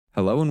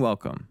Hello and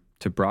welcome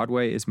to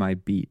Broadway is My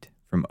Beat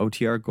from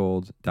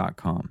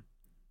OTRGold.com.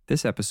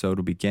 This episode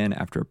will begin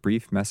after a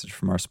brief message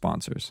from our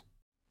sponsors.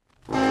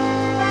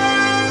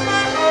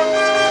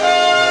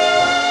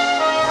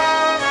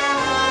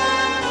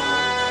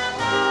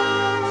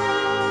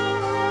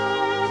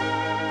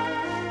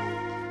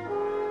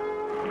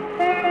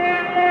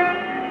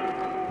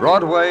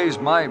 Broadway's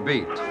My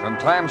Beat, from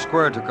Times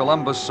Square to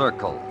Columbus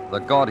Circle, the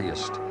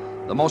gaudiest,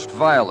 the most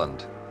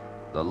violent,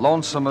 the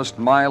lonesomest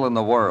mile in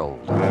the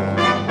world.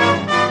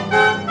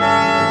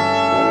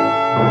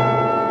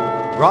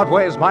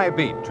 Broadway's My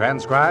Beat,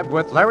 transcribed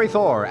with Larry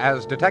Thor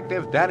as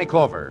Detective Danny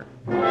Clover.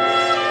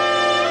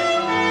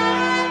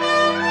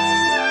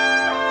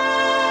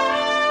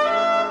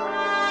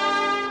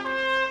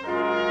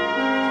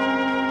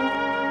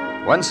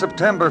 When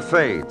September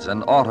fades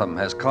and autumn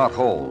has caught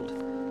hold,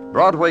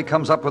 Broadway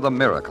comes up with a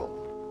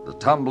miracle. The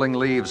tumbling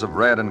leaves of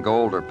red and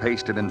gold are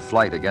pasted in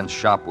flight against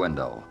shop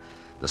window.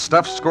 The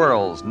stuffed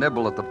squirrels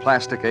nibble at the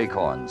plastic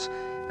acorns,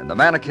 and the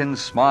mannequins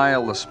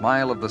smile the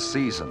smile of the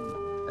season,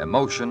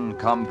 emotion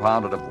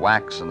compounded of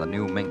wax and the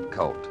new mink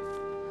coat.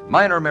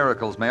 Minor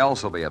miracles may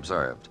also be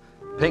observed.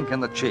 Pink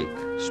in the cheek,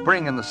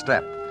 spring in the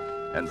step,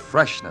 and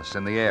freshness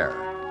in the air.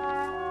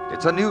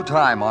 It's a new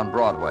time on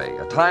Broadway,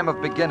 a time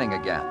of beginning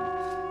again.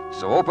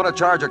 So open a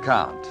charge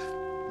account.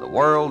 The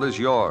world is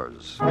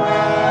yours.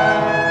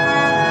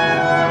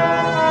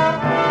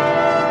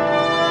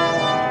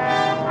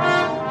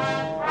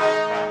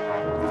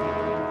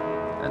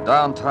 And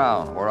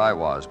downtown, where I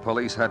was,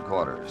 police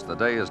headquarters, the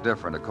day is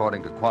different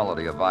according to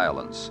quality of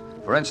violence.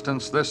 For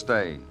instance, this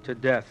day... To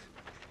death.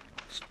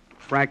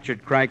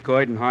 Fractured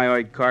cricoid and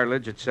hyoid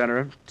cartilage,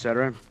 etc.,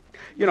 etc.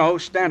 You know,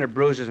 standard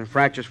bruises and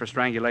fractures for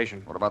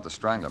strangulation. What about the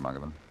strangler,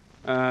 Muggavan?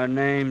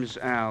 Name's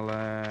Al,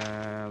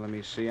 let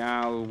me see,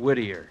 Al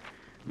Whittier.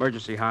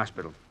 Emergency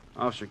hospital.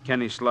 Officer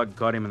Kenny Slug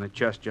caught him in the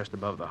chest just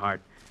above the heart.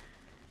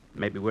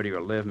 Maybe Whittier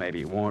will live, maybe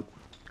he won't.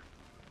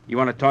 You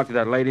want to talk to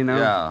that lady now?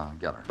 Yeah,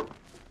 get her.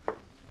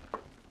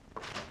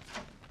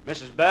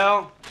 Mrs.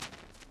 Bell?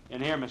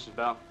 In here, Mrs.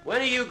 Bell.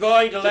 When are you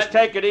going to Just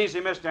take it easy,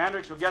 Mr.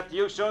 Hendricks. We'll get to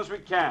you as soon as we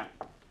can.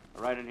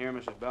 Right in here,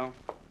 Mrs. Bell.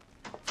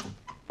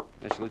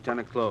 This is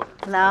Lieutenant Clover.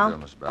 How Hello?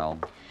 do, Miss Bell?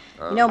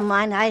 You don't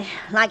mind, I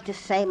like to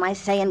say my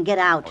say and get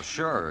out. Oh,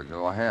 sure.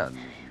 Go ahead.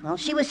 Well,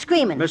 she was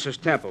screaming.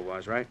 Mrs. Temple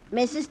was, right?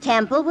 Mrs.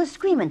 Temple was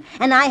screaming,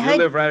 and I You heard...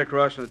 live right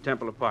across from the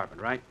Temple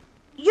apartment, right?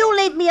 You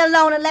leave me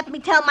alone and let me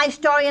tell my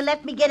story and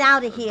let me get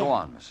out of here. Go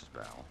on, Mrs.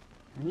 Bell.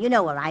 You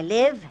know where I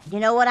live. You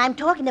know what I'm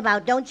talking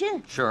about, don't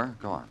you? Sure,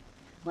 go on.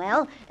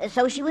 Well,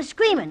 so she was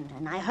screaming,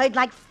 and I heard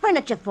like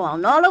furniture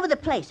falling all over the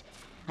place.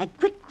 I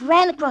quick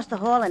ran across the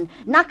hall and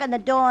knocked on the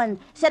door and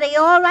said, "Are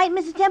you all right,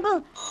 Mrs.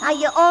 Temple? Are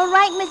you all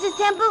right, Mrs.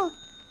 Temple?"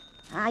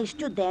 I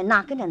stood there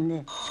knocking, and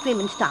the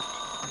screaming stopped.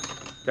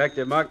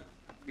 Detective Mark?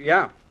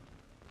 Yeah.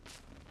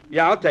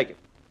 Yeah, I'll take it.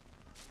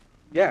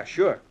 Yeah,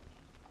 sure.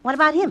 What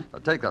about him?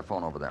 Take that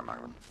phone over there,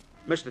 Muggavan.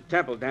 Mr.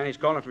 Temple, Danny's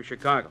calling from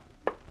Chicago.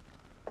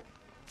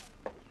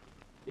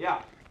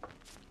 Yeah.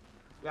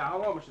 Yeah,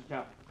 hello, Mr.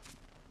 Temple.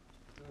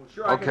 Well,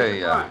 sure,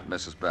 Okay, I can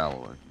Mrs.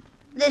 Bell.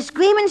 The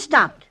screaming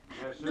stopped.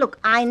 Yes, sir. Look,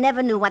 I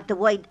never knew what the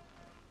word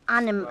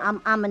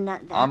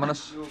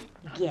Ominous?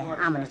 Yeah,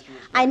 ominous.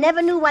 I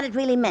never knew what it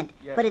really meant,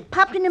 but it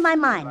popped into my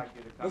mind.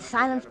 The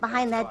silence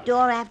behind that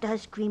door after her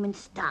screaming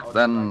stopped.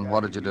 Then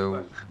what did you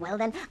do? Well,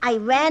 then, I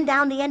ran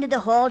down the end of the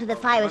hall to the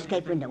fire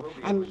escape window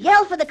and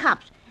yelled for the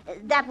cops.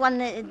 That one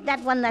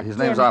that... His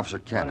name's Officer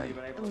Kenny.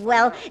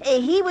 Well,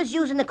 he was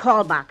using the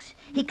call box.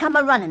 He come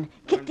a-running,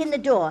 kicked in the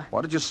door.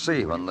 What did you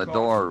see when the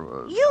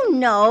door... You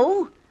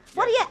know.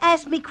 What do you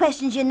ask me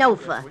questions you know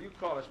for?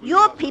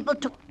 Your people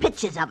took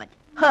pictures of it.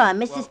 Her,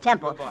 Mrs.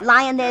 Temple,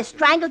 lying there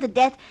strangled to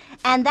death,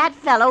 and that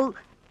fellow...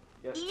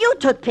 You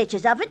took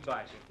pictures of it.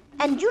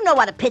 And you know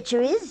what a picture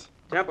is.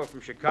 Temple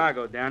from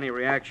Chicago, Danny.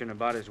 Reaction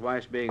about his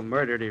wife's being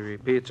murdered. He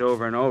repeats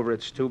over and over,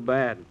 it's too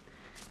bad.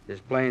 His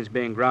plane's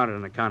being grounded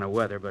on account of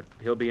weather, but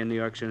he'll be in New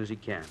York as soon as he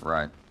can.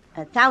 Right.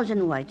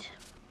 1,000 words.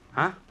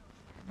 Huh?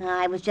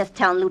 I was just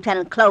telling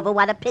Lieutenant Clover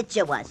what a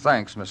picture was.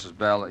 Thanks, Mrs.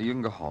 Bell. You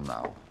can go home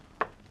now.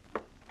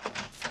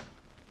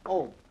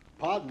 Oh,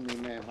 pardon me,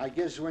 ma'am. I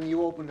guess when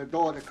you opened the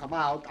door to come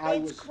out, I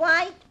was... It's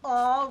quite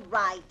all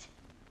right.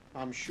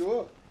 I'm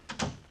sure.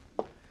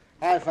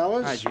 Hi,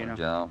 fellas. Hi, Gino.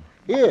 Joe.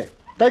 Here,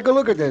 take a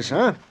look at this,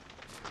 huh?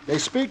 They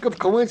speak of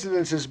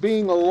coincidences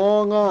being a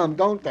long arm,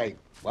 don't they?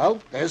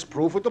 Well, there's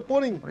proof of the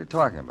pudding. What are you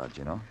talking about,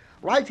 Gino?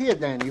 Right here,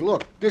 Danny,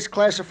 look. This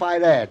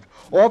classified ad.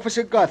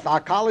 Officer Guth,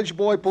 our college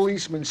boy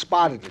policeman,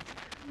 spotted it.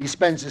 He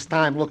spends his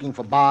time looking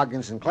for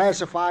bargains and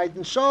classified,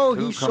 and so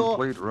Two he saw...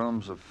 complete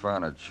rooms of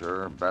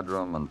furniture,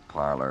 bedroom and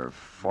parlor,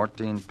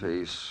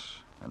 14-piece,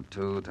 and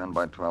two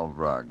 10-by-12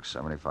 rugs.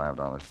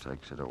 $75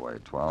 takes it away.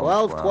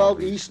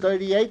 12 East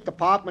 38,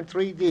 Department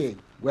 3D,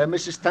 where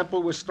Mrs.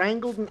 Temple was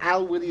strangled and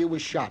Al Whittier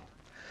was shot.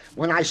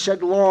 When I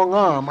said long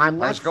arm, I'm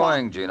not... Nice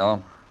going,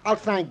 Gino. I'll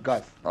thank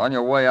Guth. On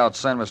your way out,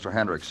 send Mr.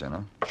 Hendricks in,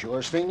 huh?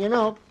 Surest thing you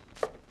know.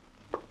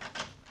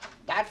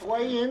 That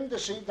way in to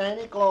see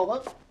Danny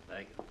Clover.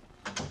 Thank you.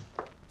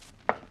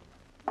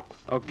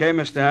 Okay,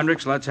 Mr.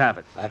 Hendricks, let's have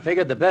it. I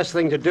figured the best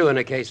thing to do in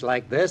a case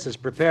like this is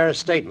prepare a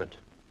statement.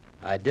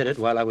 I did it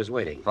while I was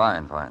waiting.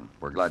 Fine.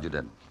 We're glad you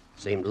did.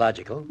 Seemed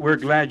logical. We're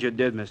glad you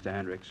did, Mr.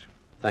 Hendricks.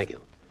 Thank you.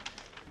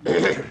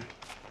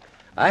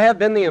 I have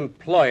been the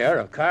employer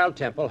of Carl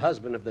Temple,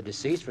 husband of the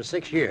deceased, for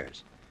 6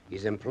 years.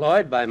 He's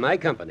employed by my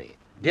company,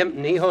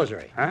 Dimpney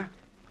Hosiery. Huh?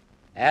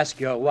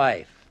 Ask your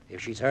wife. If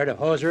she's heard of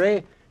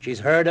hosiery, she's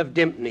heard of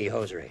Dimpney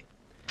Hosiery.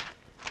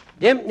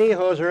 Dimpney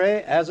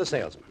Hosiery as a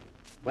salesman.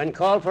 When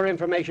called for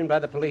information by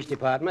the police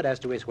department as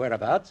to his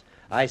whereabouts,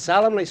 I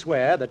solemnly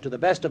swear that to the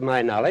best of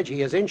my knowledge,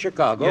 he is in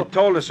Chicago. You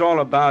told us all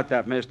about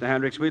that, Mr.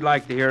 Hendricks. We'd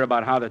like to hear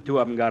about how the two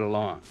of them got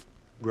along.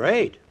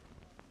 Great.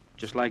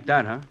 Just like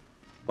that, huh?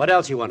 What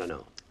else you want to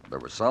know? They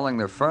were selling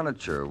their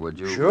furniture. Would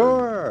you...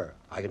 Sure.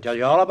 I can tell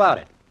you all about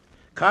it.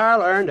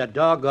 Carl earned a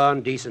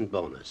doggone decent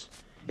bonus.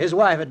 His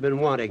wife had been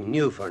wanting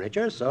new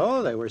furniture,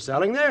 so they were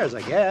selling theirs,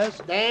 I guess.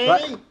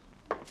 Danny?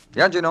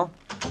 Yeah, Gino?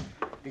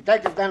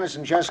 Detective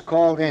Dennison just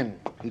called in.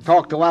 He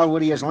talked to Al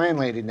Whittier's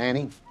landlady,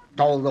 Danny.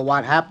 Told her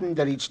what happened,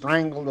 that he'd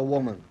strangled a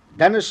woman.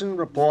 Dennison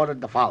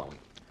reported the following.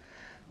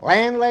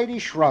 Landlady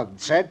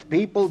shrugged, said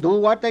people do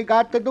what they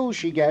got to do,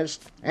 she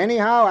guessed.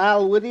 Anyhow,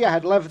 Al Whittier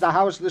had left the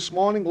house this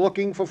morning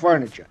looking for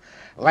furniture.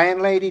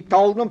 Landlady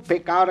told him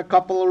pick out a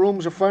couple of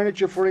rooms of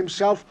furniture for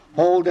himself,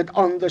 hold it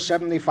under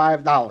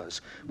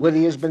 $75.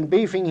 Whittier's been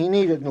beefing he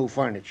needed new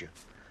furniture.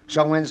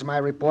 So ends my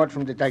report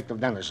from Detective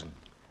Dennison.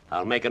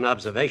 I'll make an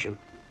observation.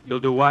 You'll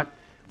do what?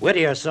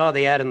 Whittier saw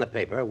the ad in the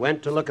paper,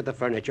 went to look at the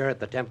furniture at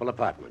the Temple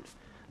apartment.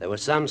 There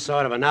was some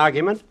sort of an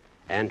argument,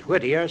 and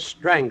Whittier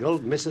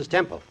strangled Mrs.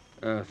 Temple.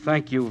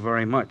 Thank you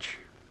very much.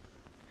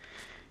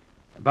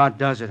 About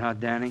does it, huh,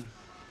 Danny?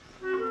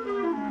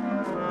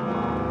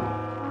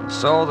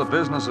 So the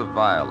business of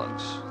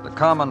violence, the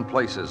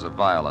commonplaces of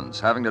violence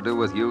having to do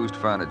with used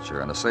furniture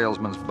and a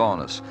salesman's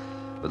bonus,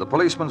 with a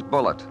policeman's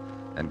bullet,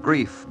 and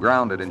grief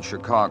grounded in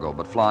Chicago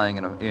but flying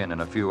in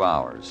a few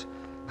hours.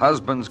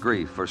 Husband's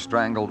grief for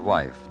strangled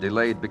wife,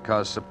 delayed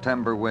because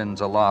September winds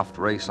aloft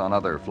race on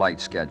other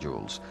flight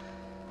schedules.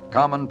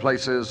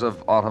 Commonplaces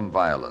of autumn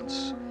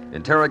violence.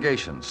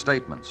 Interrogations,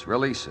 statements,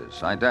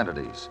 releases,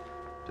 identities.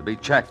 To be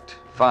checked,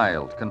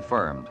 filed,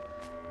 confirmed.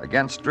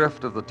 Against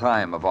drift of the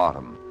time of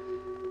autumn.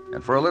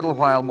 And for a little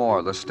while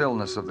more, the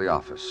stillness of the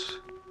office.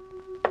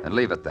 And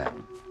leave it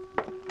then.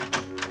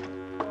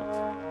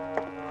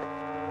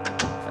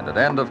 And at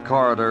end of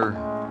corridor,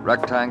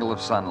 rectangle of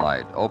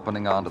sunlight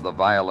opening onto the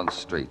violent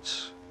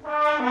streets.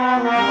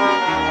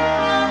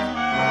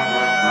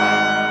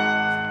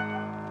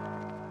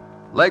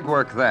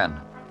 Legwork then.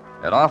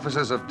 At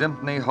offices of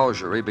Dimpney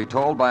Hosiery, be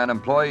told by an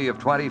employee of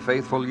 20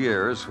 faithful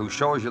years who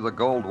shows you the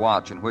gold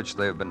watch in which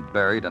they have been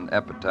buried and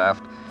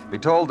epitaphed, be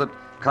told that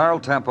Carl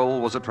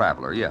Temple was a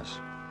traveler, yes.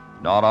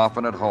 Not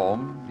often at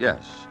home,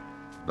 yes.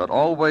 But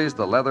always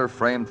the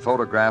leather-framed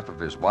photograph of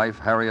his wife,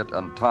 Harriet,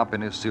 on top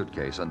in his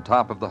suitcase, on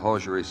top of the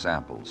hosiery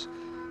samples.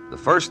 The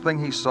first thing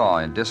he saw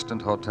in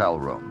distant hotel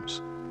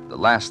rooms, the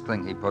last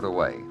thing he put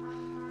away.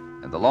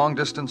 And the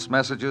long-distance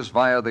messages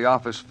via the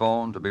office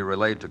phone to be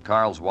relayed to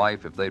Carl's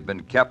wife if they'd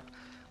been kept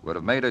would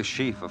have made a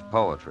sheaf of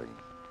poetry.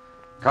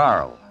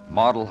 Carl,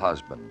 model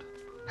husband.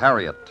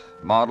 Harriet,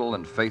 model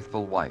and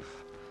faithful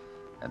wife.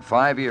 And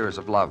 5 years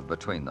of love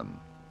between them.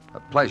 A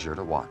pleasure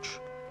to watch.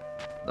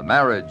 The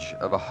marriage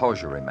of a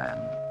hosiery man.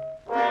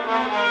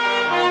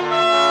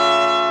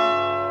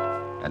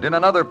 And in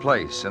another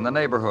place, in the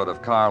neighborhood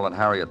of Carl and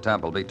Harriet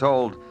Temple, be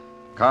told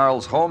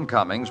Carl's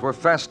homecomings were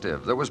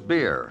festive. There was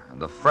beer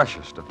and the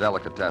freshest of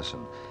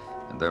delicatessen.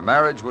 And their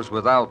marriage was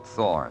without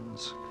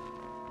thorns.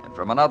 And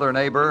from another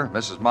neighbor,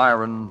 Mrs.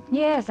 Myron...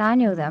 Yes, I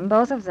knew them,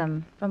 both of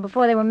them, from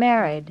before they were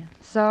married.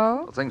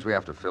 So? Well, things we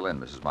have to fill in,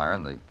 Mrs.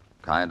 Myron. The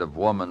kind of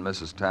woman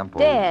Mrs. Temple...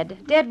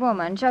 Dead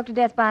woman, choked to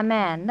death by a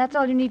man. That's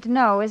all you need to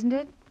know, isn't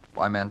it?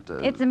 I meant...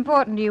 It's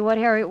important to you what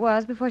Harriet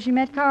was before she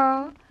met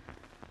Carl.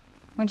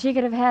 When she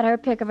could have had her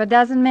pick of a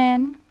dozen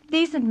men,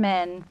 decent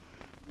men,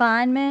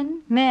 fine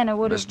men, men who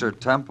would have... Mr.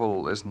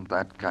 Temple isn't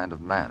that kind of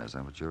man, is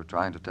that what you're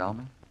trying to tell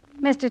me?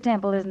 Mr.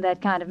 Temple isn't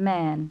that kind of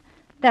man.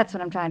 That's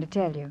what I'm trying to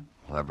tell you.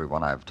 Well,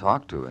 everyone I've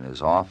talked to in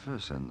his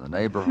office, in the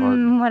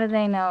neighborhood... What do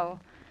they know?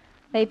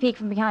 They peek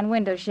from behind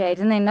window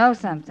shades, and they know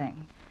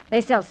something.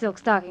 They sell silk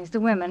stockings to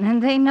women,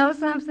 and they know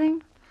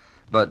something.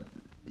 But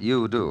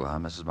you do, huh,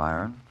 Mrs.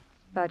 Myron?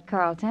 About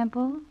Carl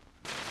Temple?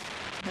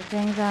 The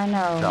things I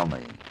know. Tell me.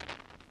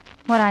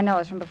 What I know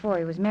is from before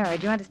he was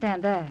married. You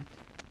understand that?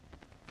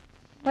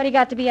 What he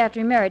got to be after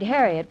he married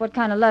Harriet, what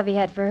kind of love he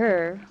had for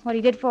her, what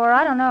he did for her,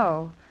 I don't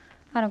know.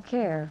 I don't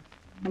care.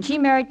 When she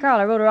married Carl,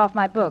 I wrote her off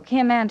my book,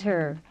 him and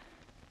her.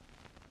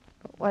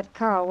 But what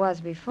Carl was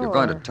before... You're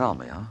going to tell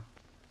me, huh?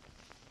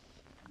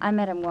 I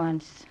met him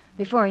once,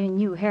 before he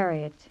knew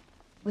Harriet.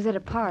 It was at a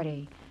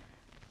party.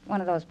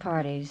 One of those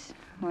parties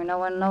where no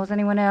one knows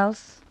anyone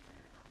else.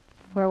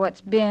 Where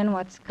what's been,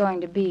 what's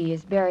going to be,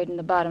 is buried in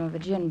the bottom of a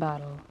gin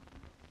bottle.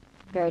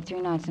 Buried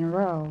 3 nights in a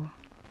row.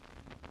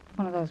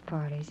 One of those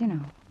parties, you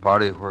know.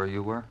 Party where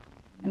you were?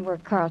 And where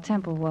Carl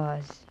Temple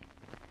was.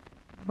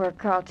 Where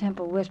Carl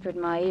Temple whispered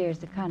in my ears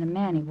the kind of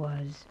man he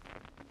was.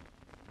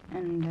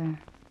 And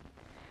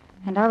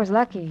I was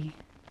lucky.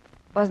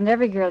 Wasn't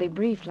every girl he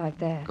briefed like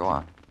that. Go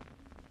on.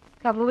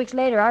 A couple of weeks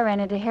later, I ran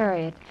into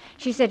Harriet.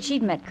 She said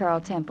she'd met Carl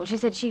Temple. She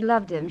said she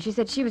loved him. She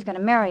said she was going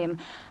to marry him.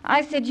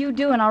 I said, you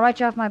do, and I'll write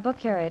you off my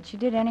book, Harriet. She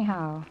did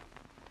anyhow.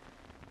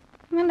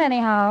 And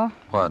anyhow.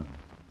 What?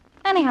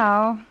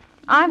 Anyhow,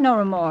 I've no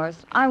remorse.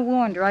 I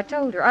warned her. I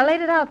told her. I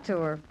laid it out to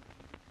her.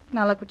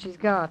 Now look what she's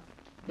got.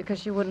 Because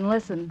she wouldn't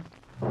listen.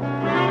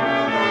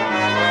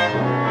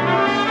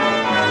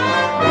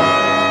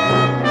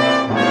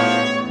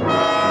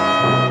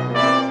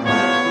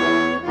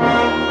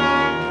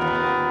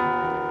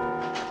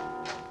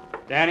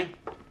 Danny?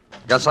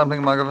 Got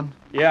something, Muggavan?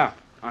 Yeah,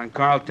 on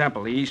Carl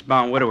Temple, the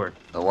eastbound widower.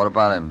 What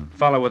about him?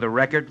 Fellow with a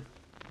record.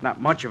 Not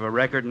much of a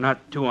record,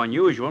 not too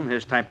unusual in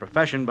his type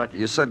profession, but...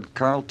 You said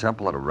Carl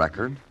Temple had a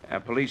record?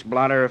 A police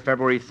blotter of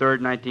February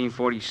 3rd,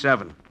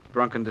 1947.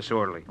 Drunk and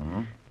disorderly.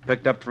 Mm-hmm.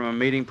 Picked up from a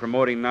meeting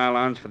promoting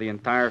nylons for the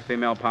entire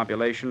female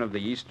population of the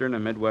eastern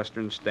and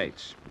midwestern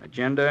states.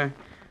 Agenda,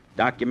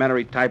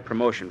 documentary-type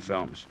promotion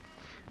films.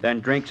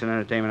 Then drinks and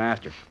entertainment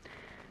after.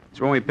 It's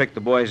when we picked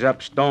the boys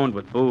up, stoned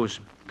with booze.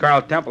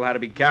 Carl Temple had to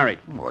be carried.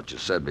 What you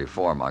said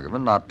before,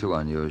 Muggavan, not too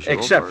unusual.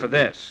 Except for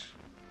this.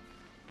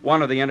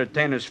 One of the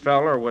entertainers fell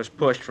or was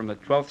pushed from the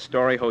 12th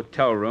story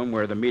hotel room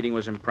where the meeting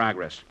was in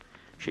progress.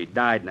 She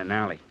died in an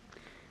alley.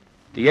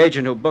 The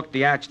agent who booked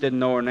the acts didn't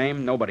know her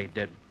name. Nobody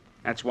did.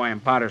 That's why in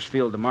Potter's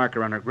Field the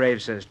marker on her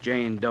grave says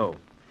Jane Doe.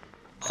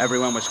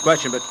 Everyone was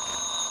questioned, but...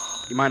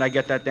 You mind I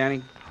get that,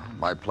 Danny?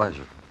 My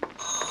pleasure.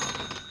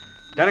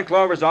 Lieutenant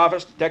Clover's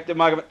office, Detective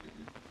Muggavan.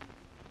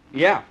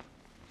 Yeah.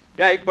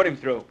 Yeah, you put him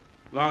through.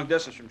 Long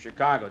distance from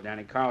Chicago,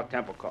 Danny. Carl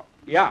Temple called.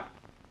 Yeah.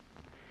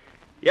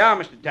 Yeah,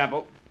 Mr.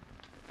 Temple.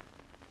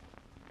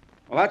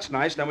 Well, that's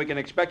nice. Then we can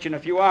expect you in a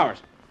few hours.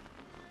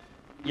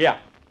 Yeah.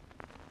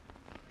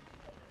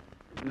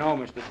 No,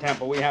 Mr.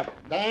 Temple, we have...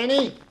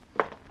 Danny,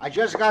 I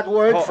just got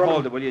word from...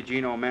 Hold it, will you,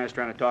 Gino? A man's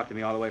trying to talk to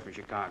me all the way from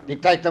Chicago.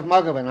 Detective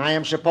Muggavan, I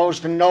am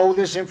supposed to know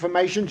this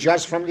information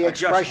just from the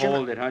expression... Just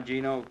hold it, huh,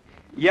 Gino?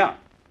 Yeah.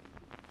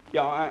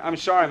 Yeah, I'm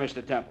sorry,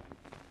 Mr. Temple.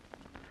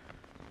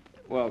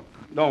 Well,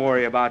 don't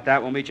worry about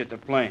that. We'll meet you at the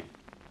plane.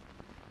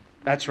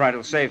 That's right.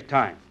 It'll save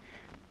time.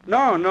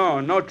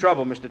 No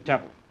trouble, Mr.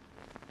 Temple.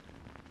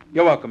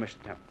 You're welcome,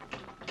 Mr. Temple.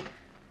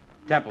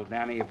 Temple,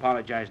 Danny, he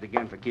apologized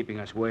again for keeping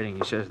us waiting.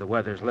 He says the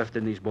weather's lifted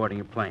and he's boarding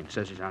a plane.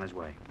 Says he's on his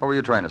way. What were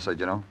you trying to say,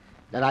 Gino?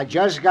 That I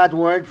just got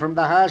word from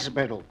the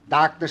hospital.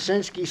 Dr.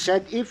 Sinsky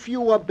said if you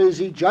were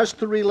busy, just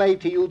to relay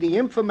to you the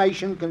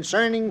information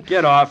concerning...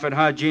 Get off it,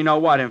 huh, Gino?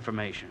 What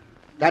information?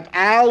 That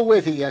Al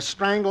Whitty, a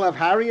strangler of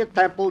Harriet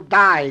Temple,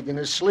 died in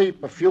his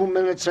sleep a few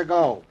minutes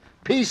ago.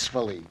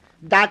 Peacefully.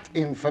 That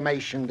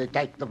information,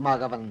 Detective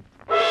Muggavan.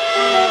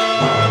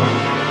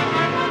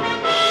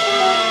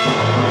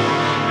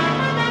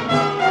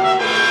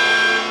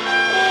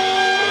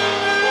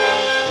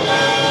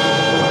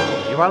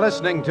 You are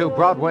listening to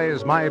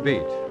Broadway's My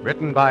Beat,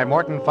 written by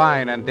Morton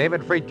Fine and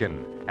David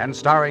Friedkin, and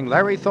starring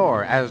Larry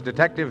Thor as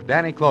Detective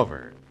Danny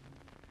Clover.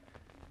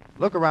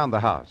 Look around the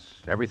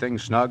house. Everything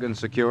snug and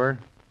secure?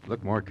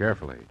 Look more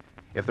carefully.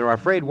 If there are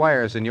frayed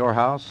wires in your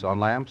house, on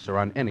lamps, or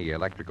on any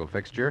electrical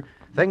fixture,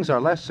 things are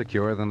less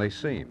secure than they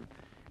seem.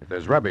 If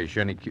there's rubbish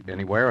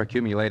anywhere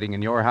accumulating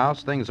in your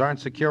house, things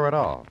aren't secure at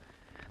all.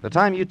 The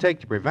time you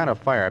take to prevent a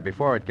fire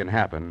before it can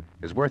happen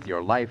is worth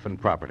your life and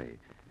property.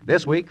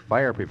 This week,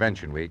 Fire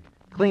Prevention Week,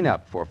 clean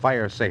up for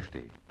fire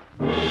safety.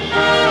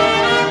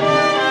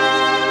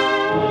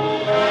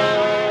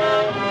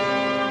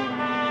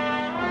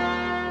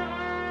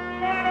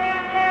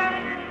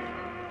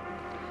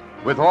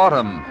 With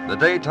autumn, the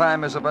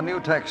daytime is of a new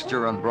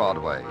texture on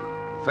Broadway.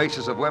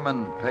 Faces of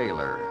women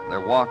paler,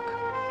 their walk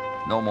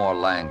no more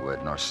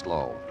languid nor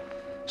slow.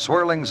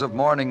 Swirlings of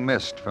morning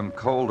mist from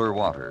colder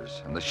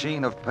waters, and the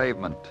sheen of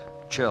pavement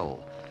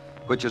chill,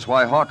 which is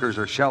why hawkers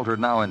are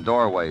sheltered now in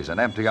doorways and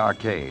empty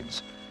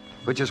arcades,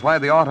 which is why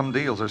the autumn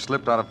deals are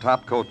slipped out of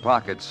topcoat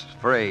pockets,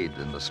 frayed,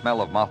 and the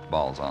smell of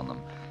mothballs on them.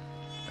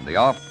 And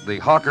the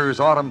hawker's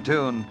autumn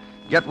tune,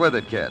 Get With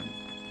It, Kid,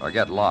 or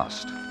Get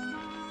Lost.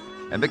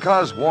 And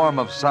because Warm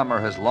of Summer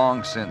has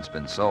long since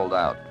been sold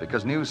out,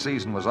 because new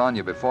season was on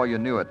you before you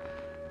knew it,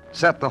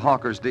 set the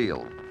hawker's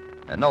deal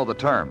and know the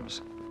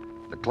terms.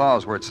 The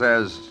clause where it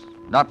says,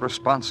 not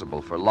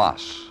responsible for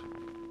loss,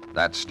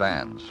 that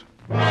stands.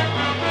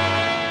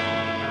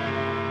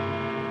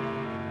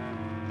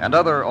 And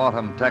other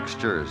autumn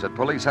textures at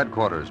police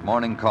headquarters,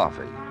 morning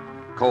coffee,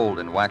 cold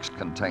in waxed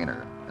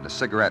container, and a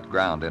cigarette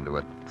ground into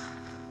it.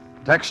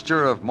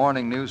 Texture of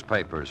morning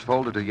newspapers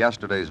folded to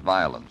yesterday's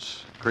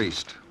violence,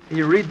 creased.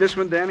 You read this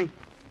one, Danny?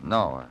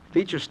 No.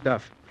 Feature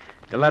stuff.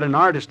 They let an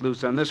artist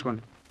loose on this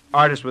one.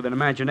 Artist with an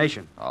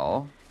imagination.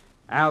 Oh?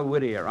 Al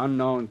Whittier,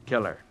 unknown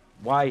killer.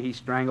 Why he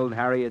strangled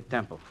Harriet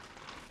Temple.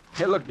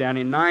 Hey, look,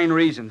 Danny, 9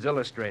 reasons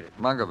illustrated.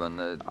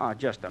 Muggavan, Oh,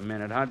 just a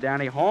minute, huh,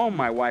 Danny? Home,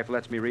 my wife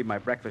lets me read my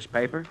breakfast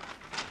paper.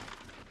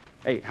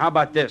 Hey, how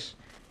about this?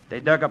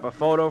 They dug up a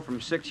photo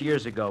from 6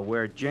 years ago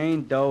where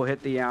Jane Doe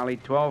hit the alley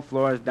 12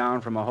 floors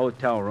down from a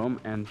hotel room,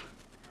 and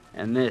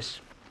this.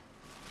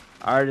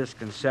 Artist's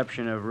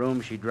conception of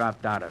room she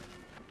dropped out of.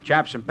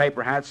 Chaps in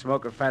paper hats,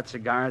 smoking fat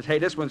cigars. Hey,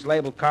 this one's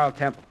labeled Carl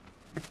Temple.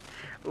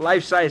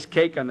 Life-size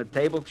cake on the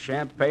table,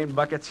 champagne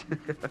buckets.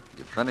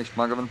 You finished,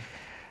 Muggavan?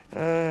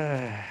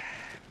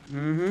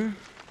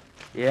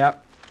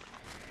 Yep.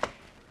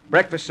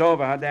 Breakfast's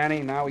over, huh,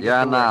 Danny? Now we get Yeah,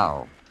 to work.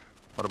 now.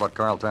 What about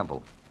Carl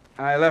Temple?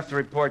 I left the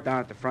report down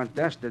at the front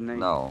desk, didn't I?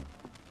 No.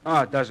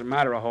 Oh, it doesn't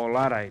matter a whole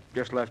lot. I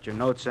just left your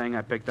note saying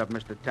I picked up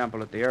Mr.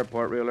 Temple at the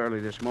airport real early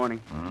this morning.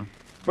 Mm-hmm.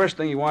 First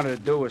thing he wanted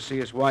to do was see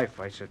his wife.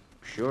 I said,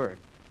 sure.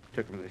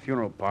 Took him to the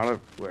funeral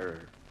parlor where,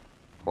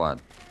 What?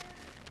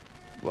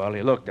 well,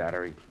 he looked at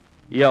her. He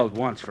yelled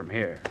once from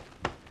here.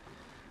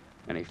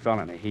 And he fell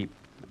in a heap.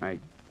 I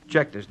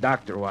checked his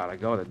doctor a while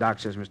ago. The doc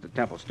says Mr.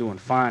 Temple's doing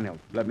fine. He'll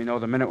let me know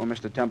the minute when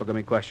Mr. Temple can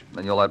be questioned.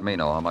 Then you'll let me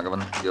know, huh,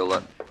 Muggavan? You'll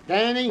let...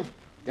 Danny,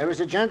 there is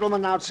a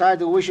gentleman outside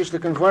who wishes to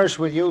converse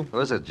with you. Who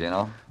is it,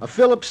 Gino? A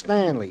Philip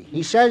Stanley.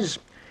 He says,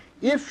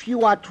 if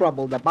you are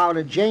troubled about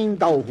a Jane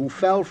Doe who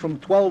fell from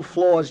 12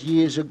 floors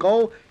years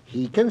ago,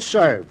 he can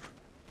serve.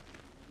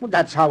 Well,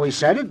 that's how he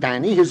said it,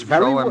 Danny. His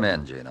very... Throw him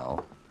in,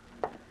 Gino.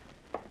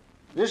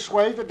 This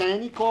way to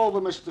Danny Culver,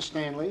 Mr.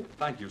 Stanley.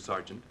 Thank you,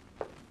 Sergeant.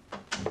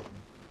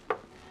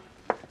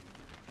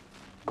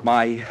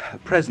 My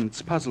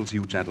presence puzzles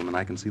you, gentlemen.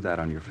 I can see that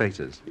on your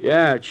faces.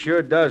 Yeah, it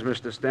sure does,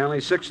 Mr. Stanley.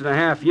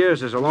 6.5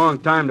 years is a long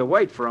time to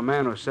wait for a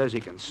man who says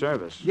he can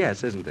serve us.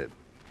 Yes, isn't it?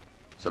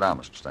 Sit down,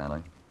 Mr.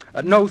 Stanley.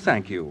 No,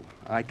 thank you.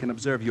 I can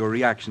observe your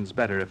reactions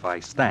better if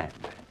I stand.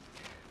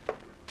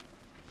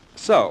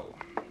 So,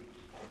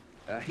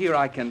 here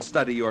I can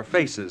study your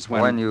faces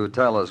When you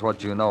tell us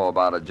what you know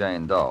about a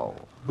Jane Doe.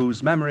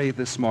 whose memory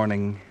this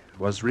morning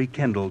was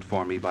rekindled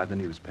for me by the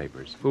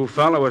newspapers. Who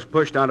fella was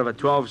pushed out of a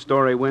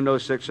 12-story window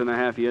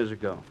 6.5 years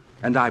ago.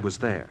 And I was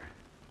there.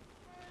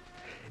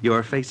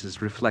 Your faces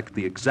reflect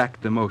the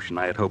exact emotion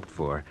I had hoped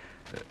for,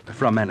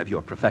 from men of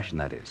your profession,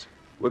 that is.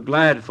 We're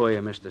glad for you,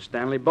 Mr.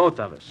 Stanley,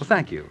 both of us. Well,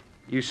 thank you.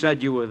 You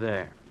said you were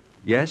there.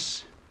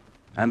 Yes,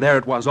 and there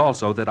it was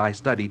also that I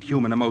studied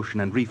human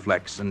emotion and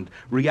reflex and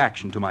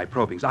reaction to my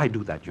probings. I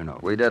do that, you know.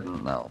 We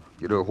didn't know.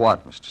 You do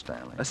what, Mr.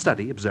 Stanley?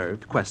 Study,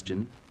 observed,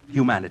 question,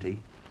 humanity,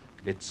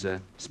 its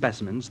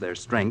specimens, their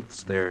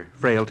strengths, their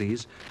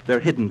frailties, their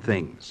hidden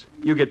things.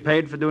 You get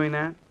paid for doing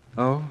that?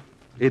 Oh,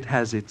 it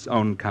has its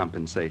own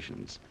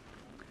compensations.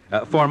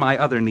 For my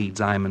other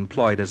needs, I'm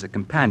employed as a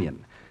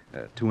companion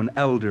to an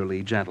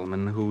elderly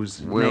gentleman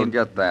whose We'll name...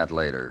 get that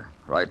later.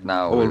 Right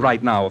now... Oh,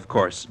 right now, of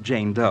course,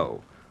 Jane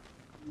Doe,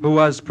 who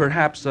was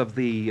perhaps of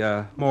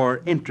the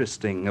more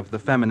interesting of the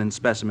feminine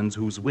specimens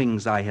whose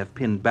wings I have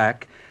pinned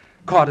back,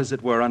 caught, as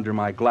it were, under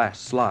my glass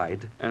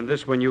slide. And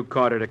this one you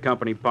caught at a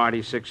company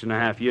party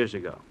 6.5 years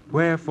ago.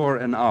 Where for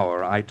an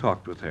hour I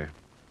talked with her,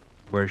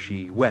 where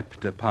she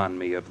wept upon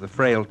me of the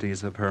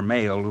frailties of her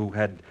male who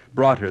had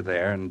brought her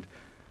there and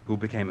who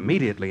became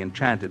immediately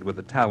enchanted with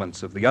the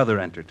talents of the other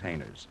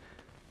entertainers,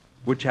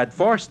 which had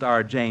forced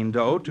our Jane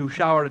Doe to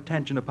shower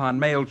attention upon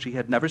males she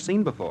had never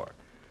seen before.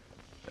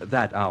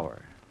 That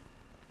hour.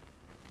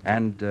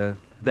 And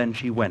then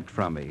she went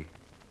from me.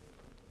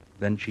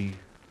 Then she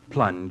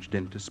plunged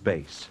into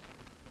space.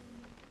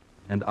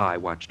 And I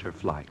watched her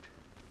flight.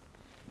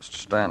 Mr.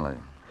 Stanley,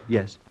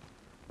 Yes?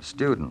 a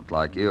student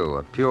like you,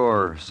 a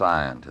pure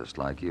scientist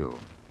like you,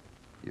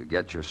 you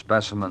get your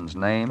specimen's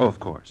name? Oh, of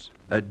course.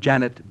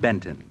 Janet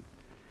Benton.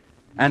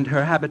 And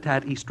her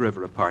Habitat East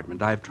River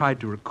apartment. I've tried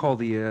to recall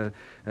the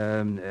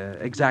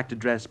exact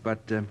address,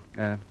 but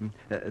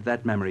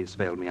that memory has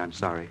failed me. I'm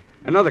sorry.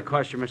 Another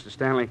question, Mr.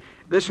 Stanley.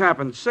 This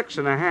happened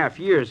 6.5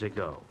 years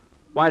ago.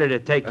 Why did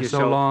it take you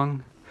So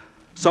long?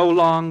 So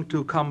long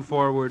to come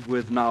forward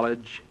with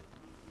knowledge?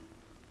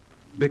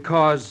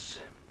 Because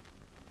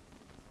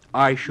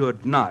I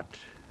should not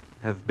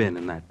have been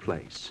in that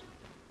place.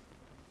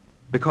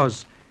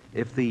 Because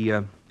if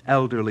the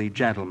elderly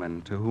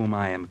gentleman to whom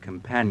I am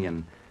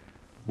companion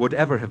would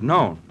ever have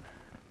known,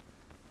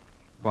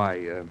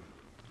 why,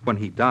 when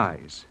he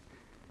dies,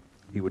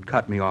 he would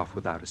cut me off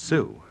without a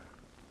sou.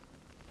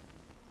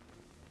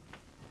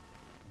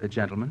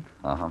 Gentlemen?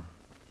 Uh-huh.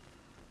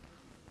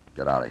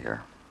 Get out of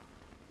here.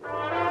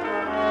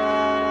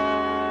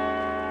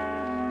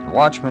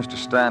 Watch Mr.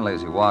 Stanley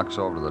as he walks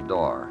over to the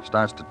door.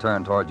 Starts to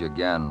turn toward you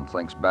again,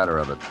 thinks better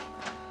of it.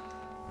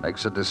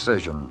 Makes a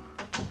decision.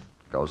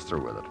 Goes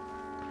through with it.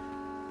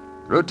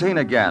 Routine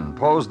again.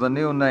 Pose the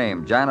new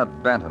name,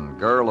 Janet Benton,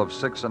 girl of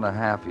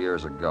 6.5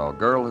 years ago.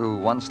 Girl who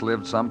once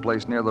lived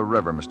someplace near the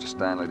river. Mr.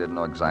 Stanley didn't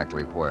know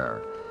exactly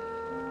where.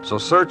 So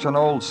search an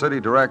old city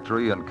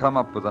directory and come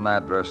up with an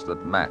address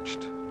that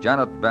matched.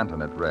 Janet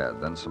Benton, it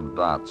read, then some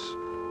dots,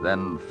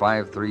 then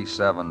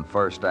 537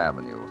 First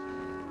Avenue.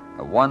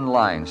 A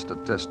one-line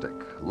statistic,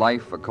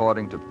 life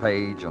according to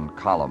page and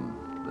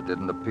column, that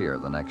didn't appear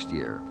the next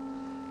year.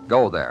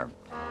 Go there.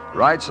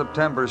 Ride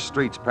September's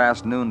streets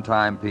past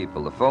noontime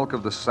people, the folk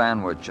of the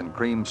sandwich and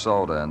cream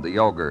soda and the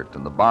yogurt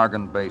and the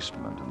bargain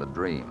basement and the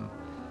dream.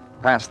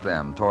 Past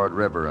them toward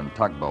river and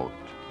tugboat,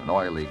 an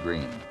oily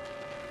green.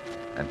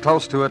 And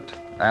close to it,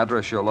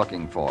 address you're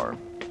looking for.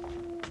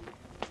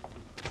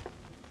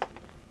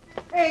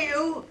 Hey,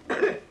 you.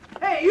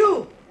 Hey,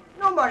 you!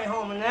 Nobody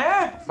home in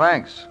there.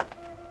 Thanks.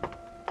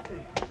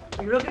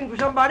 You looking for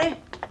somebody?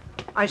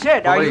 I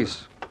said,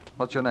 Police.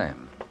 What's your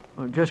name?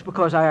 Well, just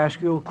because I ask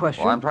you a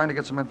question. Well, I'm trying to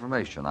get some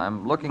information.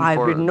 I'm looking for...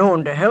 I've been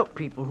known to help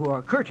people who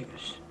are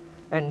courteous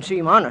and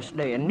seem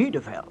honestly in need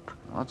of help.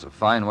 Well, that's a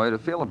fine way to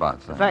feel about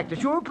things. The fact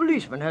that you're a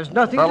policeman has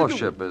nothing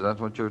Fellowship, to do is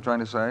that what you're trying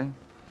to say?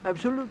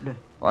 Absolutely.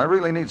 Well, I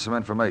really need some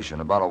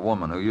information about a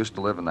woman who used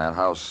to live in that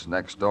house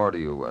next door to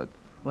you.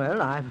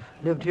 Well, I've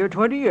lived here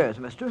 20 years,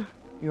 mister.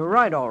 You're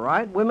right, all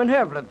right. Women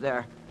have lived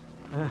there.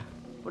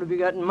 What have you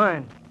got in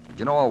mind? Do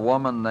you know a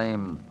woman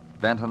named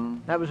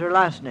Benton? That was her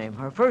last name.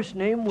 Her first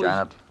name was...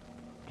 Janet.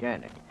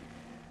 Janet.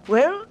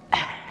 Well,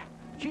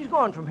 she's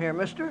gone from here,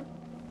 mister.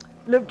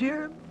 Lived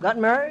here, got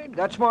married,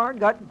 got smart,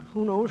 got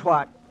who knows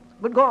what.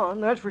 But gone,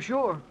 that's for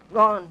sure.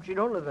 Gone. She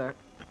don't live there.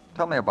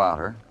 Tell me about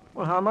her.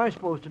 Well, how am I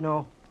supposed to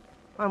know?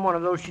 I'm one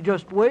of those she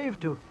just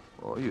waved to.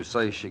 Well, you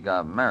say she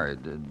got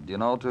married. Do you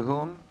know to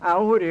whom?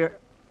 Al Whittier.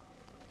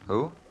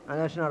 Who? And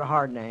that's not a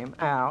hard name.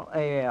 Al,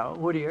 A-L,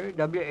 Whittier,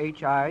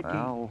 W-H-I-T.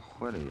 Al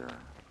Whittier.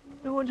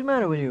 Now, what's the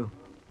matter with you?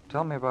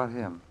 Tell me about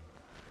him.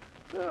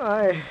 Well,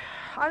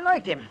 I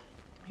liked him.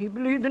 He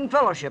believed in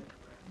fellowship.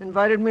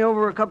 Invited me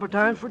over a couple of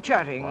times for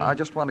chatting. Well, I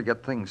just want to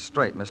get things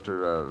straight,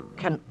 Mr.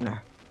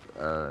 Kentner.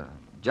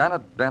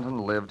 Janet Benton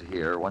lived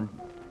here.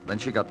 Then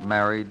she got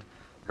married.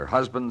 Her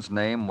husband's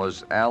name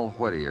was Al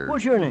Whittier.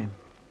 What's your name?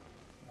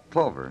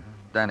 Clover.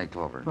 Danny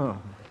Clover. Oh.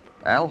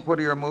 Al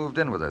Whittier moved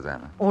in with her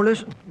then. Oh,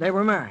 listen. They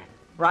were married.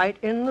 Right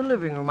in the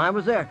living room. I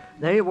was there.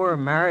 They were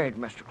married,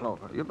 Mr.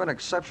 Clover. You've been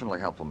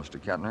exceptionally helpful, Mr.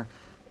 Kentner.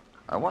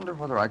 I wonder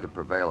whether I could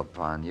prevail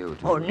upon you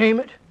to... Oh,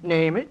 name it.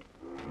 Name it.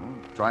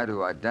 Try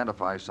to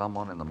identify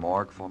someone in the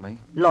morgue for me.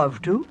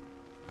 Love to.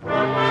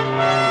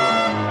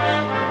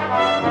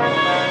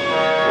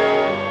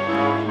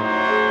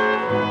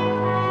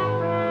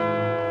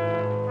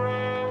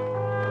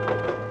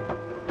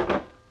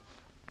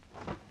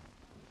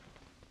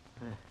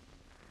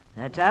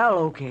 That's Al,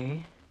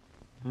 okay.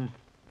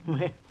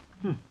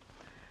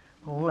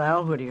 Old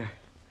Al Whittier.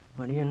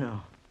 What do you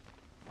know?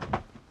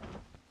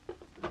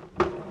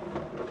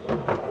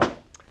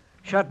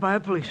 Shot by a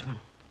policeman.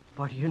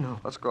 What do you know?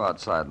 Let's go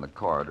outside in the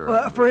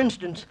corridor. For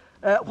instance,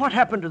 what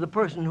happened to the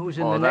person who's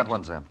in the that next...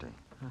 one's empty.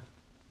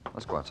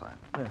 Let's go outside.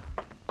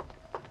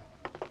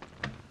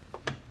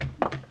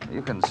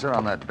 You can sit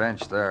on that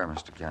bench there,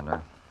 Mr.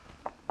 Kentner.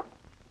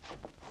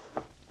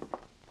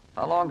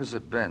 How long has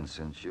it been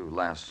since you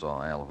last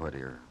saw Al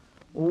Whittier?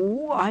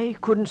 Oh, I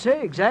couldn't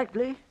say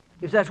exactly,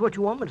 if that's what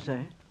you want me to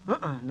say.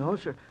 No,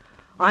 sir.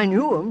 I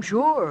knew him,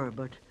 sure,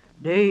 but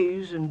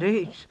days and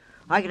dates.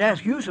 I could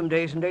ask you some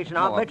days and dates, and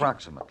I'll bet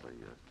approximately.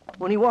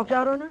 When he walked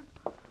out on her?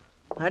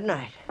 That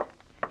night.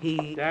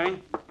 He...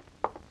 Danny?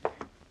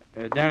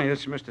 Danny, this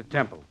is Mr.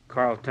 Temple.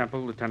 Carl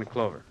Temple, Lieutenant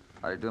Clover.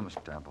 How do you do,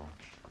 Mr. Temple?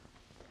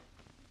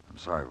 I'm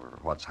sorry for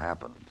what's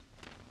happened.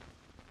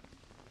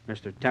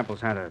 Mr.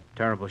 Temple's had a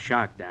terrible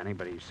shock, Danny,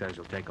 but he says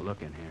he'll take a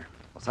look in here.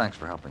 Well, thanks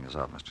for helping us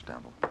out, Mr.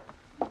 Temple.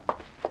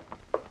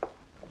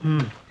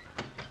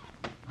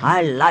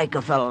 I like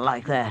a fellow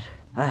like that.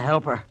 A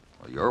helper.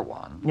 Well, you're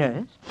one.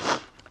 Yes.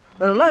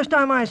 The last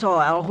time I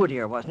saw Al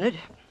Whittier, wasn't it?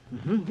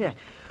 Yeah.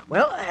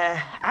 Well,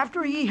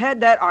 after he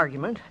had that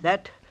argument,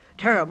 that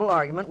terrible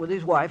argument with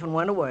his wife and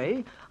went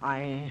away,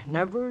 I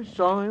never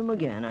saw him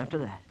again after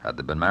that. Had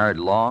they been married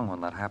long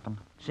when that happened?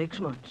 6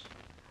 months.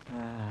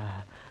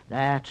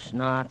 That's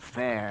not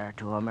fair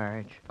to a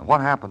marriage. And what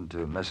happened to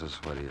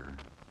Mrs. Whittier?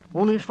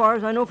 Only as far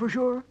as I know for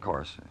sure. Of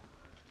course.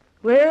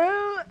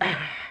 Well,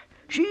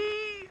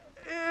 she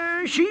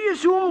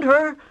assumed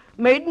her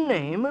maiden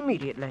name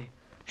immediately.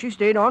 She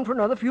stayed on for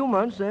another few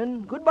months,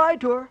 then goodbye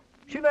to her.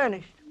 She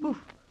vanished.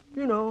 Poof.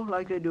 You know,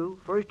 like they do.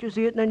 First you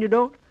see it, and then you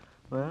don't.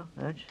 Well,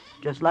 that's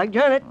just like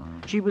Janet.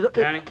 She was...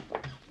 Danny?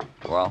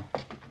 Well?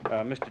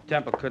 Mr.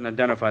 Temple couldn't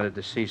identify the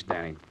deceased,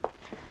 Danny.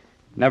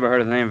 Never heard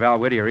of the name Val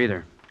Whittier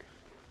either.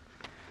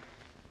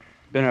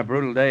 Been a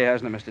brutal day,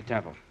 hasn't it, Mr.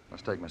 Temple?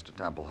 Let's take Mr.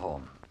 Temple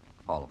home.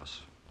 All of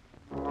us.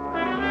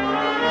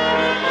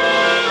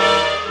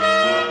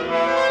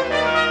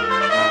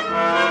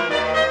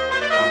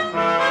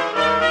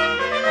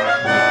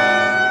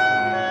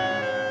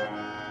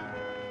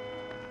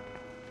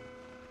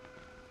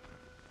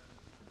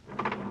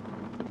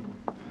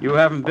 You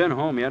haven't been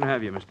home yet,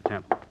 have you, Mr.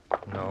 Temple?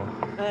 No.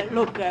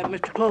 Look,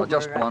 Mr. Clover...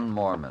 Just one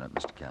more minute,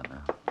 Mr.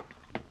 Kentner.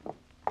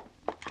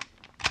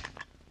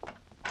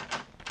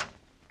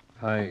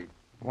 I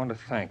want to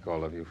thank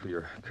all of you for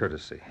your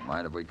courtesy.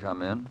 Mind if we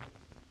come in?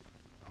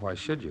 Why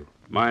should you?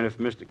 Mind if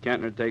Mr.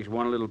 Kentner takes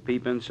one little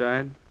peep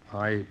inside?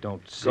 I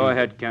don't see... Go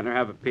ahead, Kentner.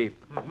 Have a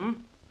peep.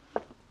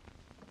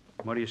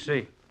 What do you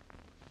see?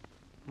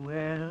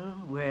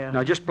 Well...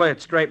 Now, just play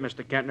it straight,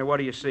 Mr. Kentner. What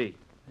do you see?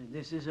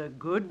 This is a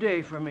good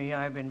day for me.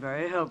 I've been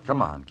very helpful.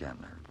 Come on,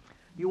 Kentner.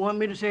 You want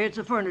me to say it's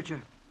the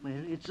furniture?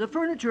 Well, it's the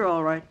furniture,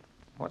 all right.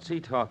 What's he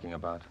talking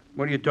about?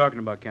 What are you talking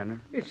about, Kentner?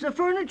 It's the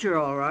furniture,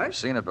 all right. You've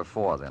seen it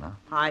before, then, huh?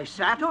 I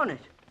sat on it.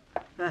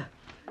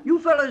 You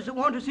fellas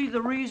want to see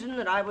the reason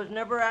that I was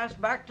never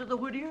asked back to the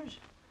Whittiers?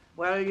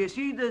 Well, you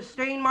see the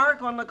stain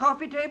mark on the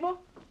coffee table?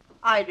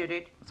 I did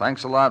it.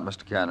 Thanks a lot,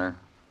 Mr. Kenner.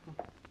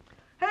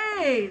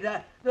 Hey,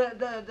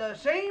 the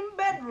same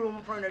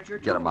bedroom furniture,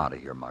 too. Get him out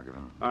of here,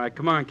 Muggavan. All right,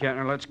 come on,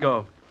 Kentner, let's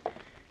go.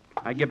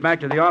 I get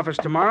back to the office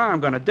tomorrow, I'm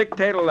going to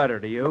dictate a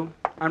letter to you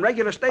on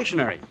regular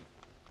stationery.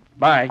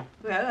 Bye.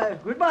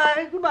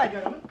 Goodbye. Goodbye,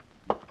 gentlemen.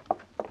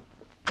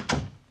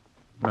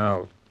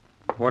 Now,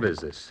 what is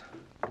this?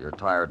 You're a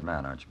tired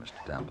man, aren't you,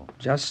 Mr. Temple?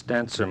 Just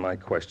answer my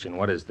question.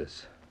 What is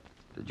this?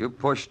 Did you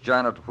push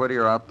Janet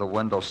Whittier out the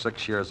window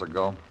 6 years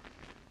ago?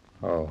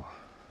 Oh,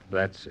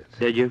 that's it.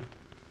 Did you?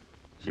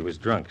 She was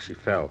drunk. She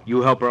fell.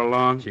 You help her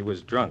along? She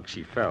was drunk.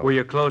 She fell. Were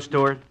you close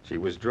to her? She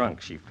was drunk.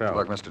 She fell.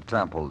 Look, Mr.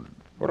 Temple.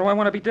 What do I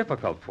want to be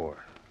difficult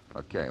for?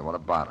 Okay, what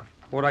about it?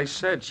 What I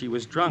said. She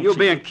was drunk. You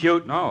being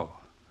cute? No.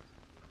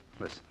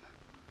 Listen.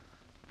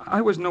 I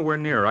was nowhere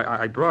near her.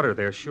 I brought her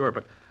there, sure,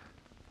 but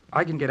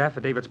I can get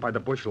affidavits by the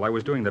bushel. I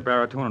was doing the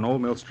baritone on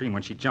Old Mill Stream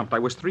when she jumped. I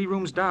was 3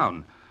 rooms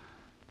down.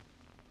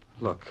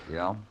 Look.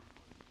 Yeah?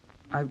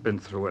 I've been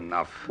through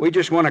enough. We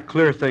just want to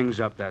clear things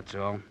up, that's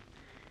all.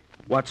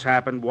 What's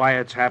happened, why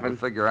it's I happened.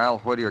 figure Al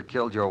Whittier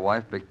killed your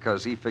wife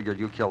because he figured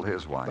you killed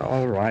his wife.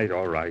 All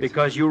right.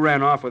 Because you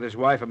ran off with his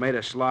wife and made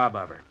a slob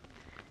of her.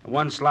 And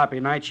one sloppy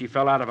night, she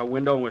fell out of a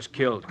window and was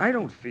killed. I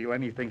don't feel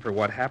anything for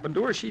what happened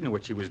to her. She knew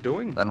what she was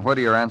doing. Then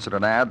Whittier answered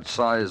an ad,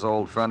 saw his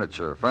old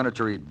furniture.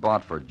 Furniture he'd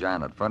bought for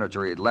Janet.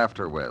 Furniture he'd left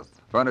her with.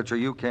 Furniture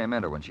you came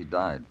into when she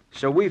died.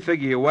 So we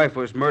figure your wife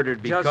was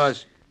murdered because...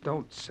 Just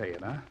don't say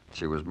it, huh?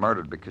 She was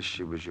murdered because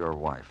she was your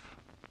wife.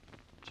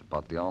 It's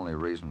about the only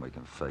reason we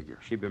can figure.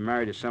 If she'd been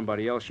married to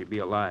somebody else, she'd be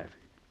alive.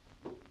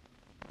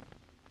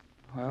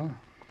 Well,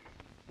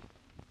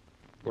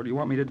 what do you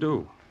want me to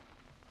do?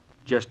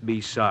 Just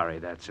be sorry,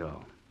 that's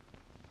all.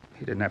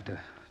 He didn't have to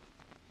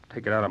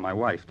take it out on my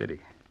wife, did he?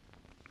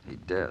 He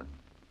did.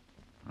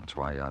 That's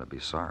why you ought to be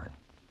sorry.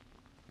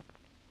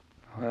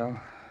 Well,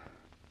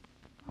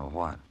 Well,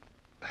 what?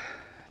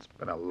 it's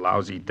been a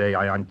lousy day.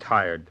 I'm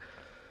tired.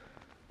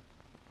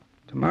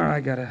 Tomorrow I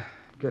gotta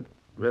get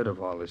rid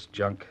of all this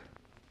junk.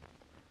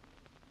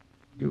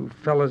 You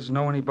fellas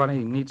know anybody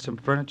who needs some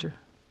furniture?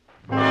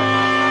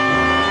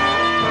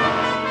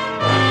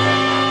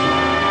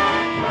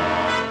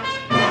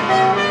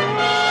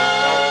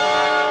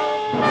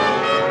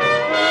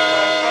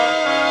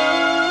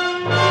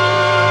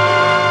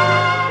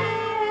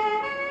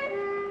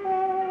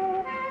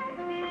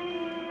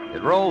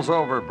 It rolls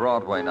over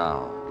Broadway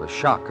now, the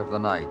shock of the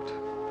night.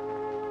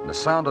 And the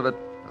sound of it,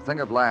 a thing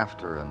of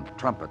laughter and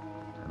trumpet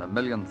and a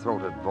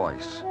million-throated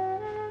voice.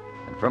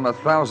 And from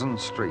 1,000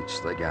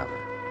 streets they gather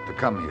to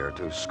come here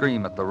to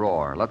scream at the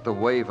roar, let the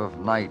wave of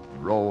night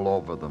roll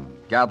over them,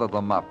 gather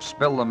them up,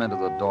 spill them into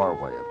the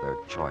doorway of their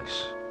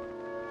choice.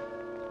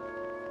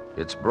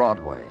 It's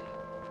Broadway,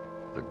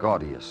 the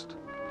gaudiest,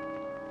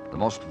 the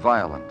most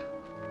violent,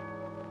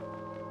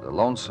 the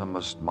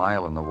lonesomest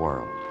mile in the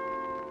world.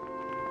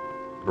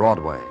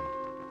 Broadway,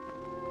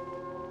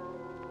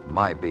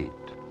 my beat.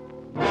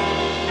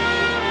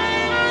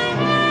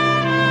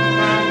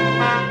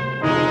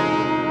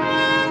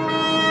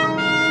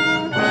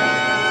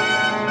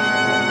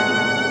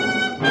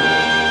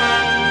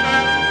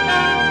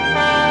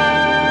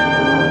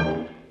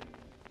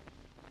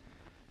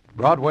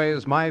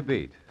 Broadway's My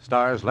Beat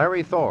stars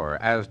Larry Thor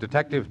as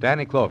Detective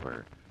Danny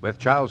Clover, with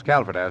Charles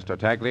Calvert as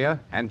Tartaglia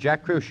and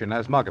Jack Crucian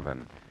as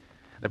Muggavan.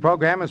 The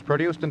program is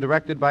produced and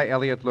directed by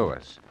Elliott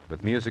Lewis,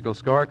 with musical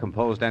score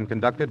composed and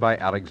conducted by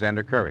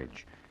Alexander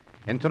Courage.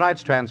 In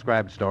tonight's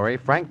transcribed story,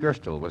 Frank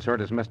Gerstle was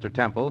heard as Mr.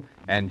 Temple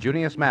and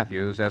Junius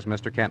Matthews as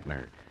Mr.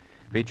 Kentner.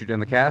 Featured in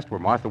the cast were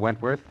Martha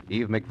Wentworth,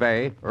 Eve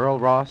McVeigh, Earl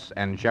Ross,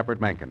 and Shepard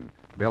Mencken.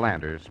 Bill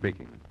Anders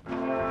speaking.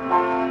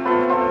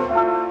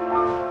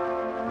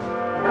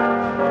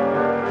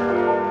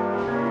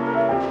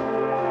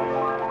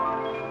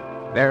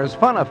 There's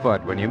fun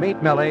afoot when you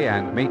meet Millie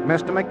and meet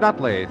Mr.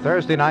 McNutley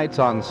Thursday nights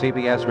on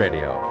CBS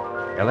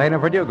Radio. Elena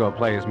Verdugo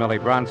plays Millie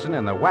Bronson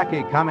in the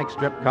wacky comic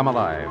strip Come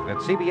Alive that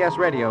CBS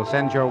Radio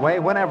sends your way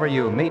whenever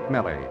you meet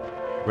Millie.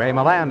 Ray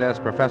Milland as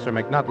Professor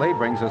McNutley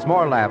brings us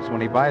more laughs when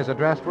he buys a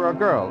dress for a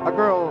girl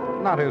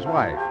not his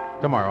wife,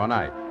 tomorrow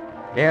night.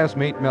 Yes,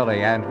 meet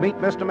Millie and meet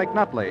Mr.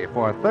 McNutley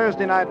for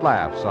Thursday night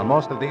laughs on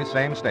most of these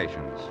same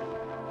stations.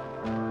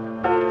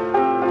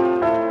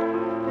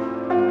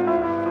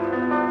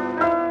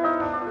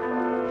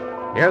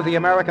 Hear The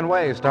American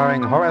Way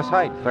starring Horace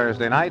Heidt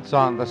Thursday nights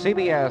on the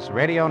CBS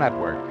Radio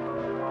Network.